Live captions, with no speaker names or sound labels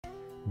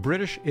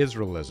British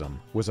Israelism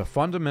was a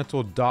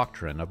fundamental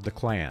doctrine of the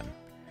Klan.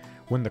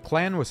 When the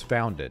Klan was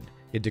founded,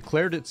 it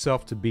declared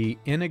itself to be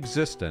in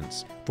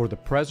existence for the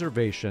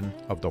preservation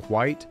of the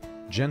white,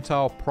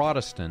 Gentile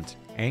Protestant,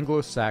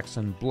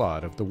 Anglo-Saxon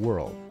blood of the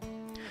world.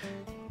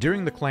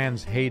 During the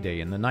Klan's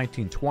heyday in the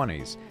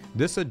 1920s,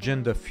 this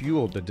agenda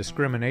fueled the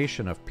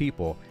discrimination of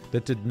people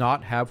that did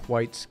not have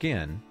white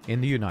skin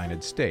in the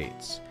United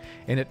States,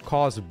 and it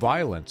caused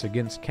violence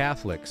against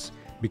Catholics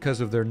because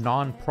of their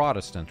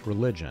non-Protestant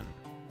religion.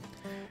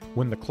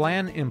 When the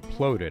Klan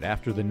imploded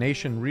after the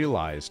nation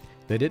realized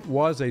that it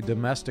was a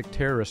domestic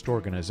terrorist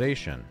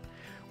organization,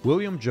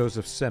 William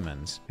Joseph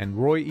Simmons and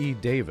Roy E.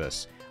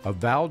 Davis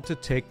vowed to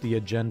take the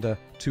agenda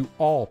to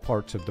all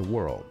parts of the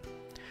world.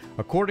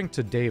 According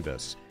to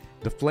Davis,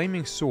 the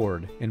Flaming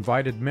Sword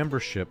invited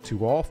membership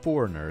to all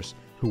foreigners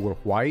who were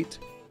white,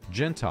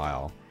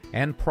 Gentile,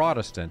 and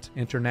Protestant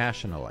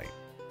internationally.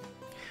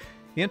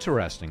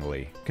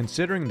 Interestingly,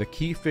 considering the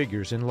key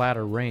figures in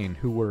latter reign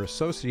who were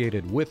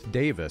associated with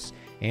Davis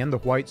and the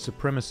white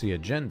supremacy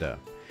agenda,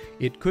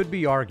 it could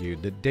be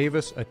argued that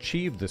Davis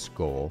achieved this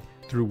goal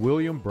through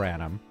William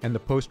Branham and the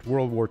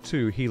post-World War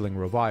II healing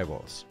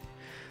revivals.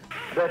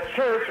 The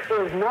church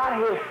is not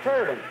his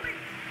servant.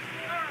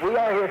 We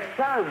are his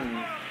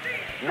sons,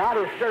 not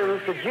his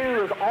servants. The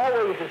Jew is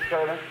always his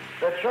servant.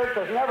 The church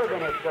has never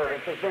been his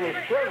servants. It's been his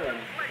children.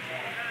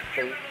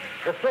 See?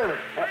 The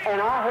servants. And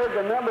I heard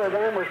the number of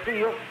them were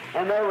sealed,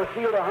 and there were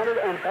sealed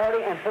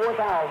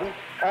 144,000,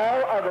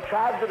 all of the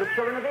tribes of the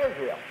children of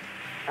Israel.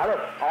 Now look,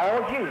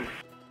 all Jews.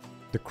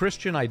 The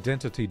Christian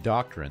identity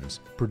doctrines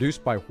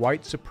produced by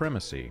white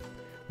supremacy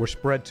were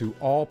spread to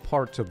all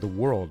parts of the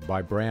world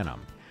by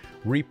Branham,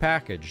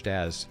 repackaged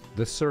as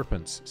the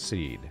serpent's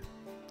seed.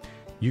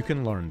 You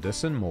can learn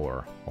this and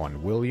more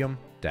on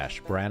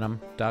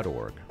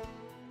william-branham.org.